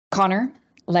Connor,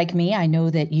 like me, I know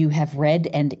that you have read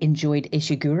and enjoyed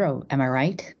Ishiguro. Am I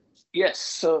right? Yes,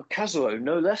 so Kazuo,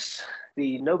 no less,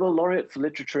 the Nobel laureate for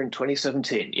literature in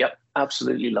 2017. Yep,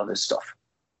 absolutely love his stuff.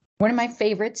 One of my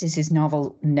favorites is his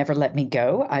novel Never Let Me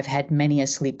Go. I've had many a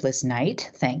sleepless night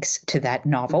thanks to that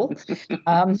novel.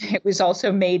 It was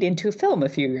also made into a film a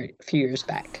few years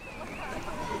back.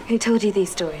 Who told you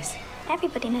these stories?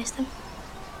 Everybody knows them.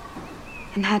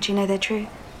 And how do you know they're true?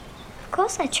 Of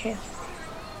course they're true.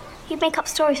 You'd make up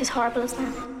stories as horrible as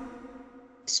that.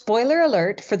 Spoiler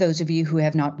alert for those of you who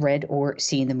have not read or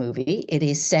seen the movie. It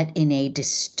is set in a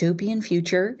dystopian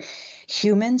future.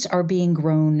 Humans are being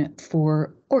grown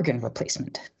for organ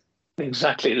replacement.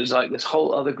 Exactly. There's like this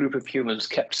whole other group of humans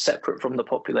kept separate from the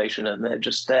population, and they're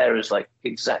just there as like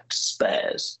exact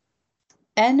spares.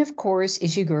 And of course,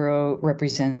 Ishiguro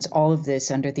represents all of this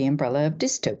under the umbrella of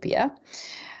dystopia.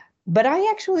 But I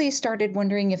actually started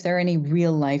wondering if there are any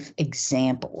real life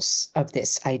examples of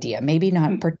this idea. Maybe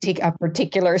not a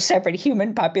particular separate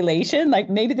human population. Like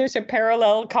maybe there's a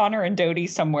parallel Connor and Dodie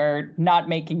somewhere, not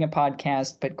making a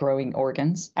podcast, but growing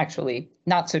organs. Actually,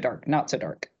 not so dark, not so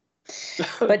dark.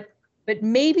 But but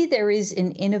maybe there is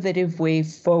an innovative way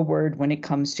forward when it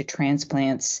comes to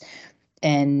transplants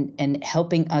and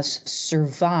helping us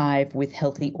survive with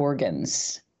healthy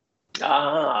organs.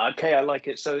 Ah, okay, I like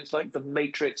it. So it's like the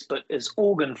Matrix, but it's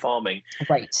organ farming.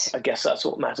 Right. I guess that's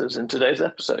what matters in today's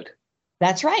episode.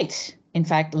 That's right. In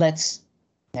fact, let's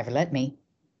never let me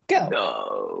go.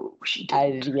 No, she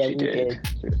I, did. yeah, She we did. did.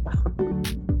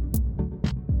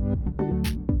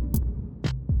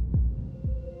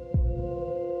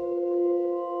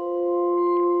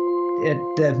 At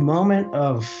the moment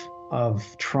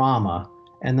of trauma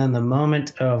and then the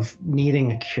moment of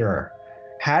needing a cure,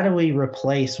 how do we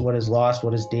replace what is lost,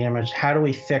 what is damaged? How do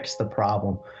we fix the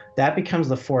problem? That becomes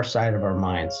the foresight of our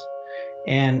minds.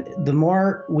 And the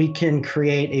more we can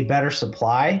create a better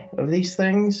supply of these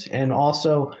things, and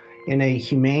also in a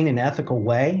humane and ethical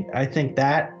way, I think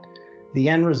that the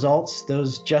end results,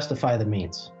 those justify the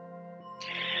means.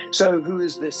 So who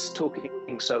is this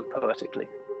talking so poetically?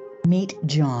 Meet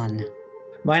John.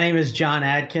 My name is John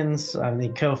Adkins. I'm the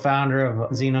co-founder of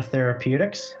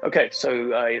Xenotherapeutics. Okay,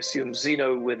 so I assume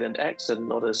Zeno with an X and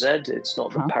not a Z. It's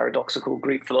not the paradoxical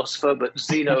Greek philosopher, but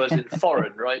Xeno as in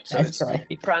foreign, right? So That's it's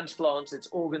right. transplants, it's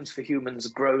organs for humans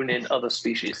grown in other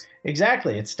species.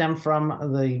 Exactly. It stemmed from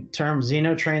the term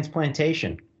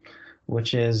xenotransplantation,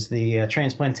 which is the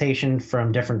transplantation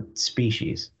from different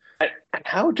species. And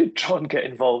how did John get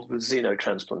involved with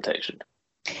xenotransplantation?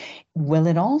 Well,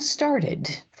 it all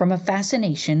started from a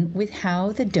fascination with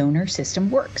how the donor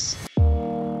system works.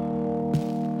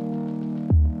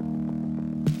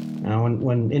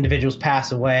 When individuals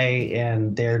pass away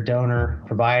and their donor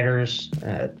providers,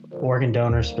 organ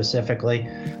donors specifically,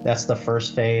 that's the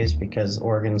first phase because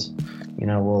organs,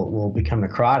 will become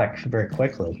necrotic very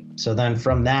quickly. So then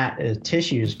from that,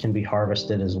 tissues can be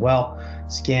harvested as well,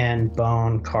 skin,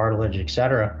 bone, cartilage,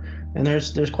 etc. And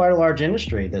there's quite a large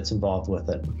industry that's involved with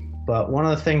it. But one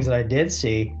of the things that I did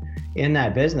see in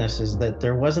that business is that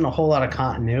there wasn't a whole lot of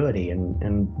continuity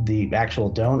in the actual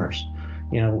donors.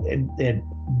 It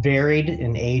varied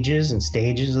in ages and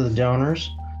stages of the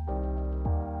donors.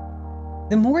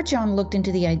 The more John looked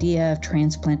into the idea of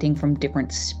transplanting from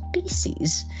different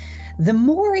species, the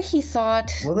more he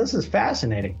thought, well, this is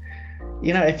fascinating.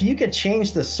 If you could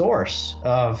change the source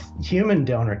of human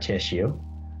donor tissue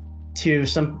to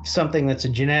something that's a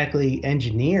genetically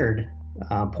engineered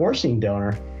porcine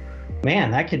donor, man,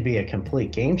 that could be a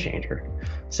complete game changer.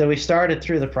 So we started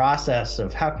through the process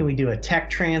of how can we do a tech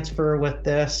transfer with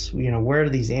this? Where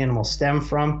do these animals stem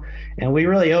from? And we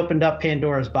really opened up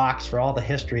Pandora's box for all the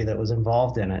history that was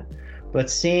involved in it.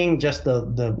 But seeing just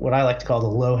the what I like to call the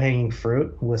low-hanging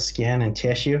fruit with skin and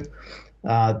tissue,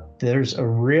 there's a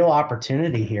real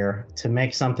opportunity here to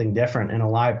make something different in a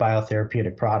live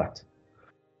biotherapeutic product.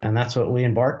 And that's what we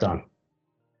embarked on.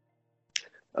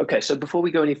 Okay, so before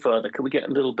we go any further, can we get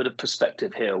a little bit of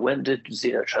perspective here? When did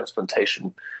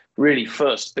xenotransplantation really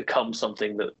first become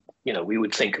something that, we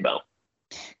would think about?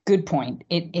 good point.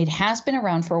 It has been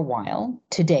around for a while.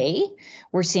 Today,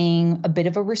 we're seeing a bit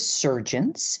of a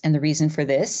resurgence, and the reason for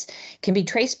this can be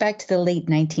traced back to the late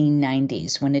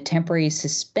 1990s when a temporary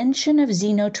suspension of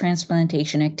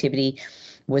xenotransplantation activity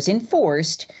was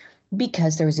enforced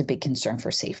because there was a big concern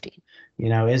for safety.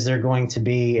 Is there going to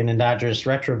be an endogenous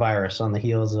retrovirus on the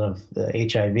heels of the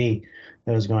HIV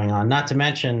that was going on? Not to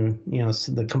mention,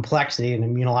 the complexity and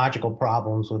immunological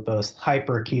problems with both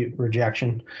hyperacute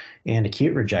rejection and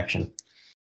acute rejection.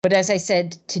 But as I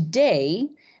said, today,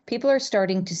 people are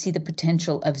starting to see the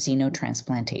potential of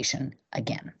xenotransplantation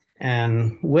again.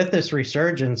 And with this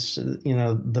resurgence,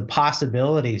 the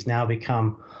possibilities now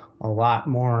become a lot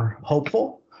more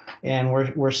hopeful. And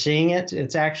we're seeing it.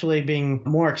 It's actually being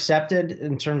more accepted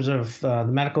in terms of the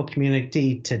medical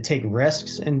community to take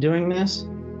risks in doing this.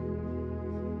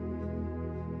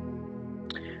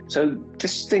 So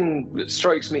this thing that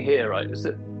strikes me here, right, is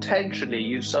that potentially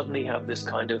you suddenly have this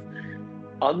kind of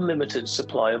unlimited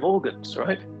supply of organs,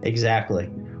 right? Exactly.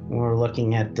 When we're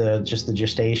looking at just the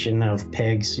gestation of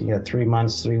pigs, 3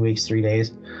 months, 3 weeks, 3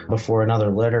 days before another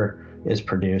litter is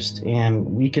produced. And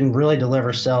we can really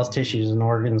deliver cells, tissues, and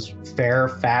organs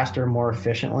faster, more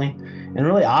efficiently, and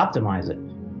really optimize it.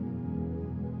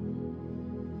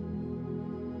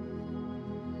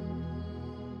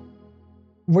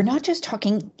 We're not just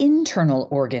talking internal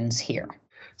organs here.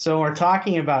 So when we're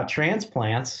talking about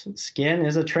transplants, skin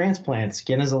is a transplant.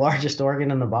 Skin is the largest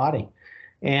organ in the body.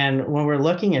 And when we're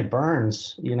looking at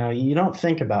burns, you don't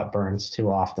think about burns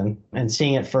too often. And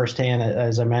seeing it firsthand,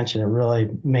 as I mentioned, it really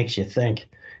makes you think.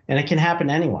 And it can happen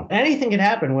to anyone. Anything can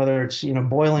happen, whether it's,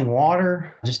 boiling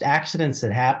water, just accidents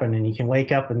that happen, and you can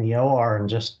wake up in the OR and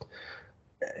just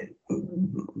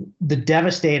the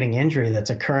devastating injury that's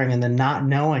occurring and then not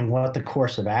knowing what the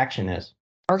course of action is.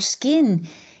 Our skin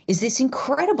is this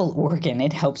incredible organ.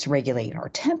 It helps regulate our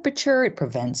temperature. It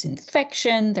prevents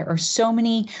infection. There are so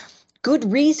many good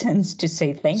reasons to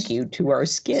say thank you to our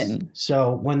skin.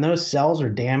 So when those cells are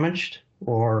damaged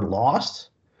or lost,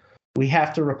 we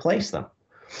have to replace them.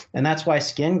 And that's why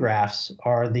skin grafts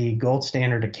are the gold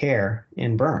standard of care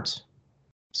in burns.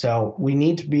 So we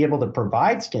need to be able to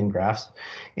provide skin grafts.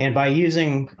 And by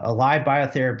using a live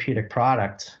biotherapeutic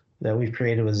product that we've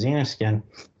created with Xenoskin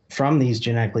from these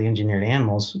genetically engineered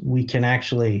animals, we can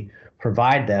actually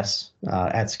provide this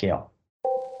at scale.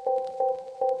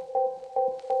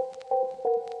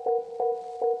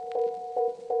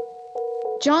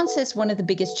 John says one of the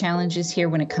biggest challenges here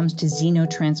when it comes to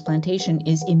xenotransplantation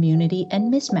is immunity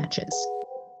and mismatches.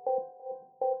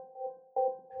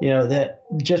 That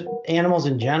just animals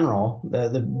in general,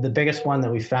 the biggest one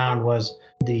that we found was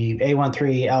the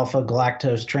A13 alpha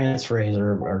galactose transferase,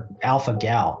 or alpha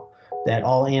gal, that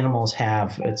all animals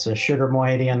have. It's a sugar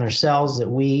moiety in their cells that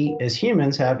we as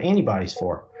humans have antibodies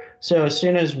for. So as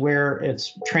soon as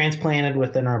it's transplanted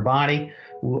within our body,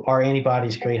 our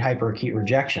antibodies create hyperacute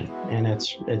rejection, and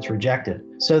it's rejected.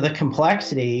 So the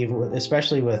complexity,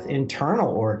 especially with internal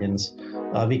organs,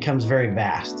 becomes very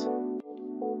vast.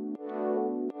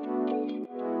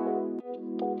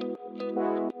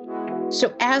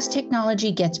 So as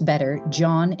technology gets better,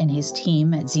 John and his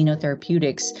team at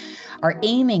Xenotherapeutics are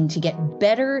aiming to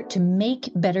make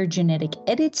better genetic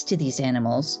edits to these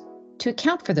animals to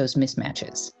account for those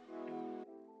mismatches.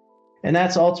 And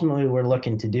that's ultimately what we're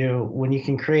looking to do. When you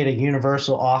can create a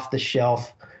universal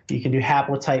off-the-shelf, you can do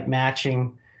haplotype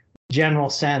matching, general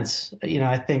sense.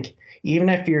 I think even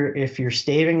if you're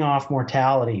staving off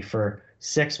mortality for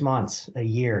 6 months, a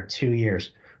year, 2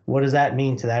 years, what does that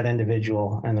mean to that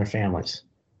individual and their families?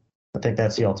 I think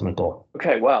that's the ultimate goal.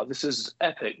 Okay, wow, this is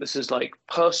epic. This is like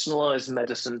personalized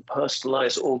medicine,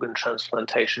 personalized organ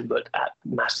transplantation, but at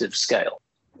massive scale.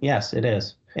 Yes, it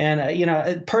is.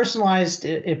 And, personalized,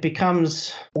 it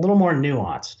becomes a little more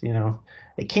nuanced.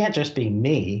 It can't just be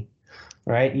me,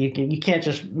 right? You can't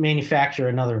just manufacture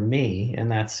another me in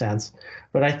that sense.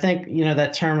 But I think,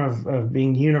 that term of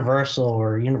being universal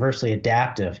or universally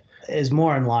adaptive is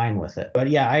more in line with it. But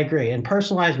yeah, I agree. And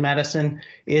personalized medicine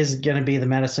is going to be the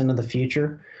medicine of the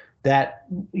future. That,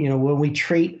 when we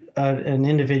treat an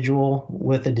individual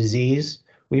with a disease,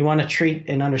 we want to treat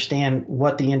and understand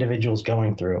what the individual is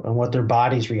going through and what their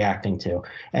body's reacting to,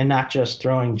 and not just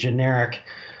throwing generic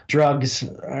drugs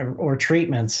or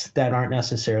treatments that aren't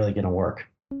necessarily going to work.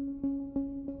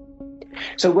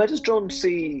 So where does John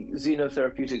see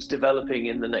xenotherapeutics developing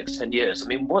in the next 10 years? I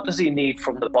mean, what does he need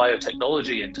from the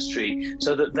biotechnology industry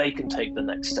so that they can take the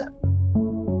next step?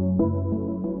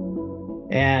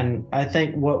 And I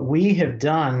think what we have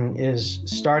done is,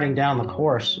 starting down the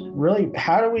course, really,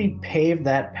 how do we pave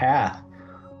that path,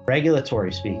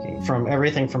 regulatory speaking, from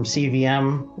everything from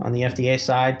CVM on the FDA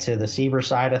side to the CBER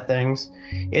side of things?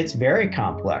 It's very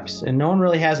complex, and no one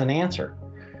really has an answer.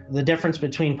 The difference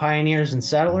between pioneers and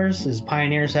settlers is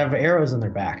pioneers have arrows in their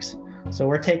backs. So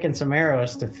we're taking some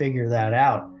arrows to figure that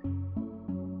out.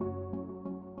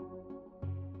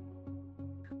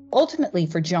 Ultimately,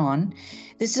 for John,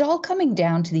 this is all coming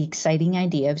down to the exciting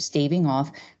idea of staving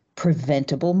off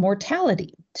preventable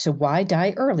mortality. So why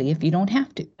die early if you don't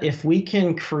have to? If we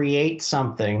can create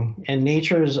something, and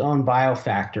nature's own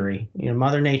biofactory,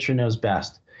 Mother Nature knows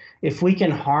best. If we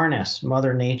can harness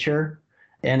Mother Nature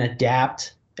and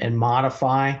adapt and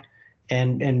modify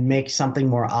and make something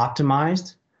more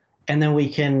optimized. And then we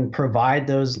can provide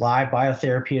those live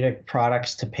biotherapeutic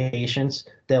products to patients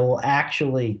that will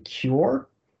actually cure,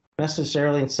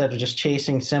 necessarily, instead of just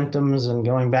chasing symptoms and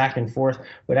going back and forth,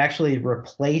 but actually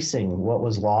replacing what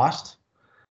was lost.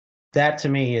 That to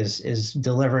me is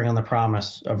delivering on the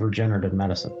promise of regenerative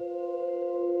medicine.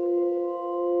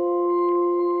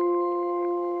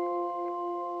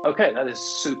 Okay, that is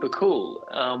super cool.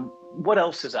 What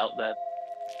else is out there?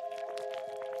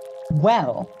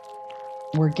 Well,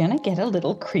 we're going to get a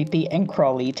little creepy and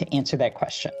crawly to answer that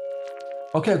question.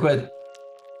 Okay, great.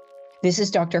 This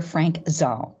is Dr. Frank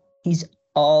Zoll. He's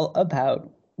all about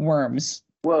worms.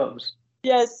 Worms.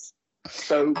 Yes.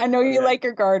 So I know you like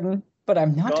your garden, but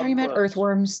I'm not talking about worms.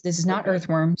 earthworms. This is not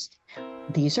earthworms.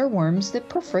 These are worms that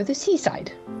prefer the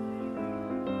seaside.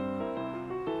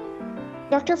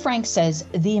 Dr. Frank says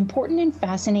the important and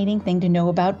fascinating thing to know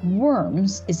about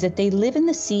worms is that they live in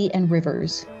the sea and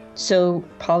rivers. So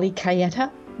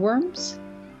polychaeta worms?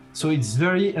 So it's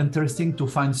very interesting to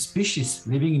find species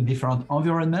living in different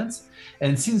environments.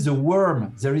 And since the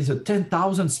worm, there is a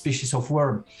 10,000 species of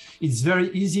worm, it's very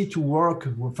easy to work.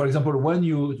 For example, when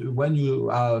you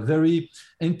are very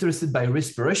interested by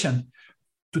respiration,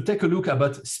 to take a look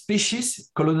about species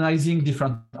colonizing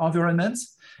different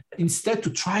environments, instead to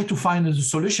try to find a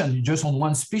solution just on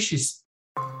one species.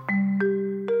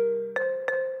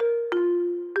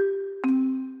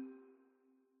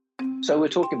 So we're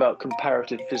talking about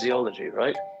comparative physiology,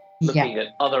 right? Looking at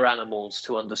other animals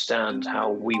to understand how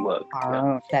we work.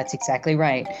 Oh, that's exactly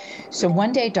right. So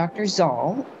one day, Dr.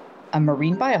 Zoll, a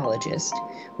marine biologist,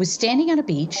 was standing on a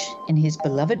beach in his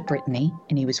beloved Brittany,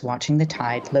 and he was watching the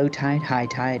tide, low tide, high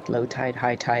tide, low tide,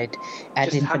 high tide.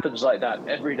 It just happens like that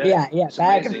every day. Yeah, it's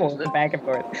back amazing, and forth, back and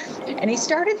forth. And he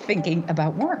started thinking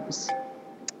about worms.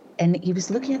 And he was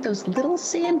looking at those little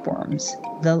sandworms,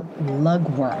 the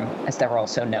lugworm, as they're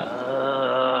also known.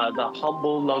 The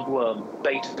humble lugworm,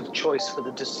 bait of choice for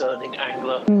the discerning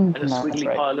angler, and a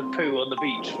squiggly pile of poo on the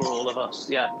beach for all of us.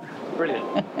 Yeah,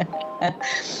 brilliant.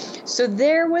 So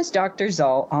there was Dr.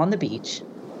 Zoll on the beach.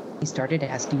 He started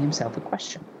asking himself a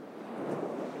question.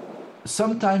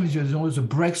 Sometimes there's a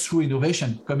breakthrough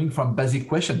innovation coming from basic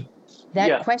question.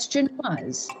 That question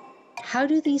was, how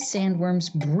do these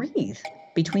sandworms breathe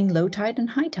between low tide and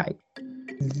high tide?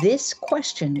 This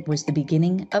question was the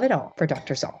beginning of it all for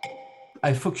Dr. Zoll.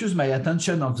 I focused my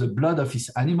attention on the blood of this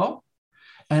animal,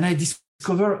 and I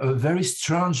discovered a very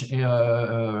strange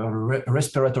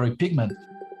respiratory pigment.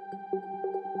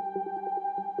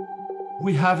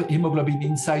 We have hemoglobin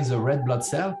inside the red blood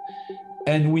cell,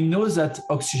 and we know that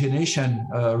oxygenation,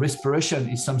 respiration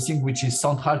is something which is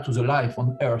central to the life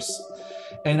on Earth.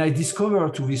 And I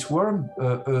discovered to this worm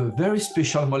a very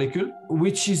special molecule,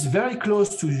 which is very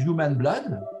close to human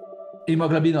blood,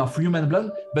 hemoglobin of human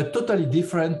blood, but totally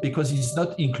different because it's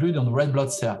not included on red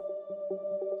blood cell.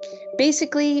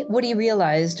 Basically, what he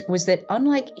realized was that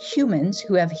unlike humans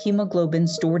who have hemoglobin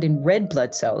stored in red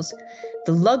blood cells,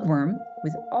 the lugworm,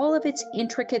 with all of its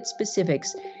intricate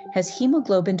specifics, has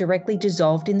hemoglobin directly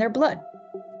dissolved in their blood.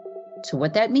 So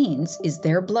what that means is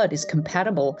their blood is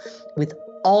compatible with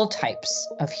all types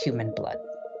of human blood.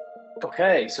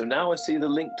 Okay, so now I see the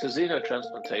link to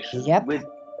xenotransplantation. Yep. We're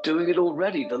doing it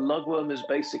already. The lugworm is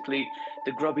basically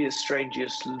the grubbiest,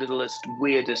 strangest, littlest,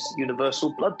 weirdest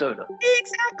universal blood donor.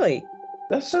 Exactly.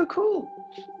 That's so cool.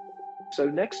 So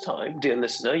next time, dear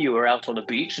listener, you are out on a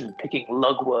beach and picking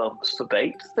lugworms for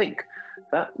bait, think,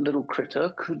 that little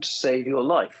critter could save your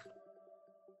life.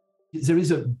 There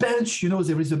is a bench,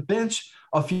 there is a bench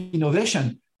of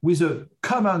innovation with a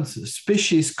common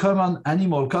species, common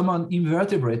animal, common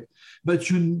invertebrate, but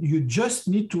you just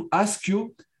need to ask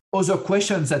you other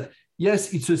questions that,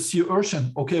 yes, it's a sea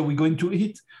urchin, okay, we're going to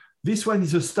eat. This one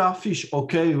is a starfish,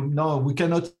 okay, no, we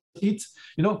cannot eat.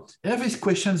 Every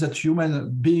question that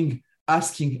human being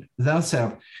asking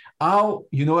themselves, how,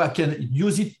 I can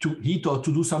use it to eat or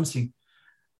to do something.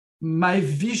 My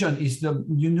vision is,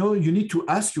 you need to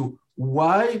ask you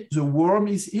why the worm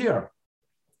is here.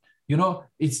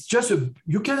 It's just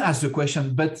you can ask the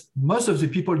question, but most of the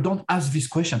people don't ask this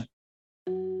question.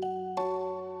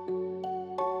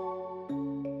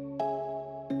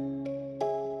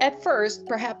 At first,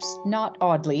 perhaps not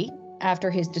oddly, after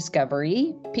his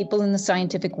discovery, people in the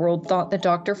scientific world thought that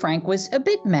Dr. Frank was a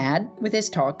bit mad with his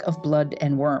talk of blood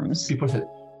and worms. People said,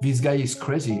 this guy is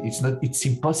crazy. It's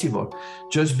impossible.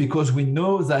 Just because we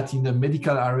know that in the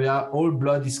medical area, all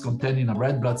blood is contained in a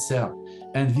red blood cell.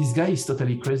 And this guy is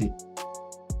totally crazy.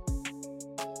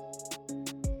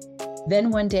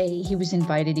 Then one day he was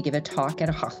invited to give a talk at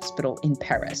a hospital in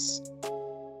Paris.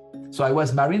 So I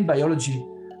was marine biology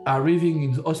arriving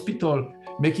in the hospital,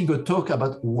 making a talk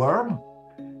about worm.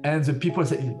 And the people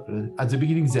said, at the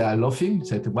beginning, they are laughing,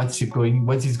 said, what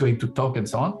is going to talk and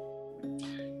so on.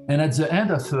 And at the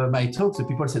end of my talk, the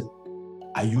people said,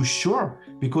 are you sure?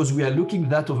 Because we are looking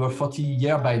that over 40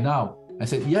 years by now. I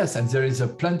said, yes, and there is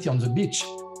plenty on the beach.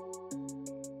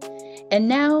 And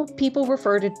now people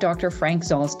refer to Dr. Frank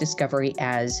Zoll's discovery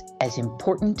as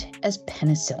important as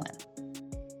penicillin.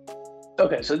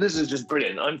 Okay, so this is just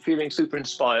brilliant. I'm feeling super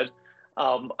inspired.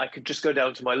 I could just go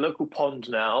down to my local pond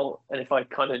now, and if I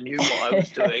kind of knew what I was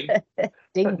doing,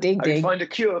 I'd find a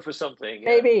cure for something.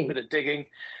 Maybe. A bit of digging.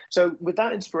 So with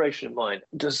that inspiration in mind,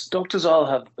 does Dr. Zoll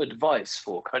have advice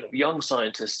for kind of young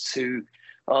scientists who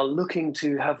are looking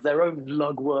to have their own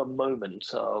lugworm moment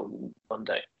one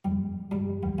day?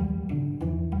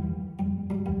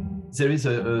 There is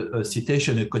a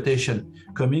citation, a quotation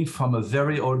coming from a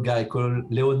very old guy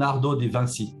called Leonardo da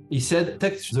Vinci. He said,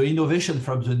 take the innovation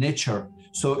from the nature.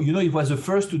 So, he was the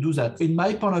first to do that. In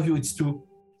my point of view, it's to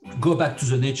go back to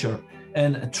the nature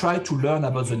and try to learn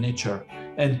about the nature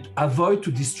and avoid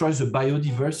to destroy the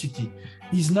biodiversity.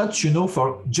 It's not,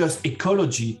 for just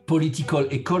ecology, political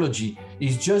ecology.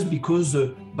 It's just because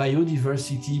the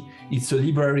biodiversity, it's a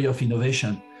library of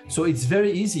innovation. So it's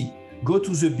very easy. Go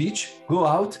to the beach, go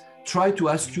out, try to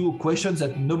ask you questions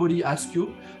that nobody asks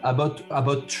you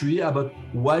about tree, about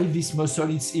why this mussel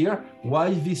is here,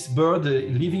 why this bird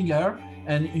living here,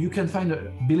 and you can find,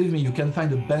 believe me, you can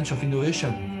find a bunch of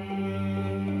innovation.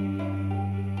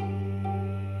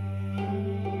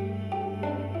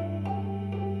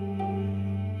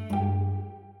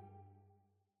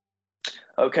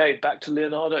 Okay, back to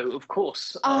Leonardo, of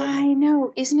course. I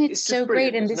know, isn't it so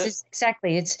great? And this is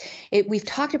exactly, we've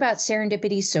talked about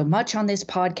serendipity so much on this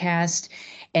podcast,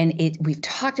 and we've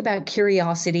talked about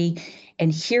curiosity,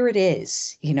 and here it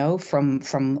is, from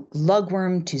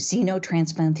lugworm to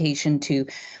xenotransplantation to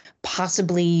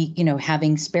possibly,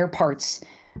 having spare parts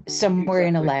somewhere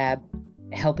in a lab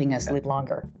helping us live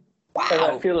longer. Wow. And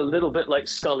I feel a little bit like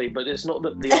Scully, but it's not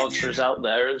that the answer is out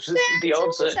there. It's just the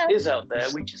answer is out there.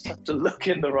 We just have to look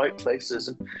in the right places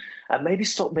and maybe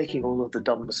stop making all of the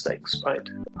dumb mistakes, right?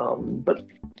 But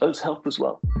those help as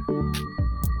well.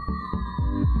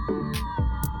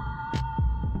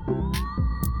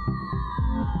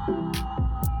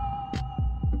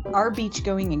 Our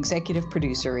beach-going executive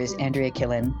producer is Andrea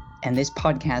Killen, and this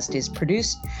podcast is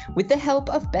produced with the help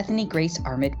of Bethany Grace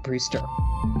Armit Brewster.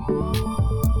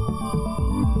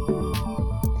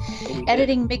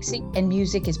 Editing, mixing, and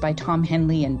music is by Tom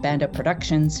Henley and Banda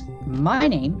Productions. My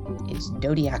name is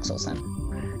Dodie Axelson.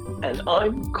 And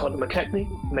I'm Conor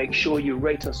McKechnie. Make sure you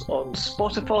rate us on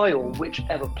Spotify or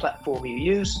whichever platform you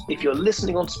use. If you're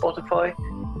listening on Spotify,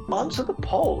 answer the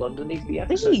poll underneath the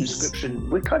episode description.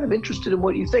 We're kind of interested in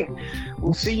what you think.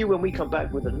 We'll see you when we come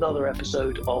back with another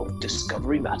episode of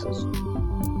Discovery Matters.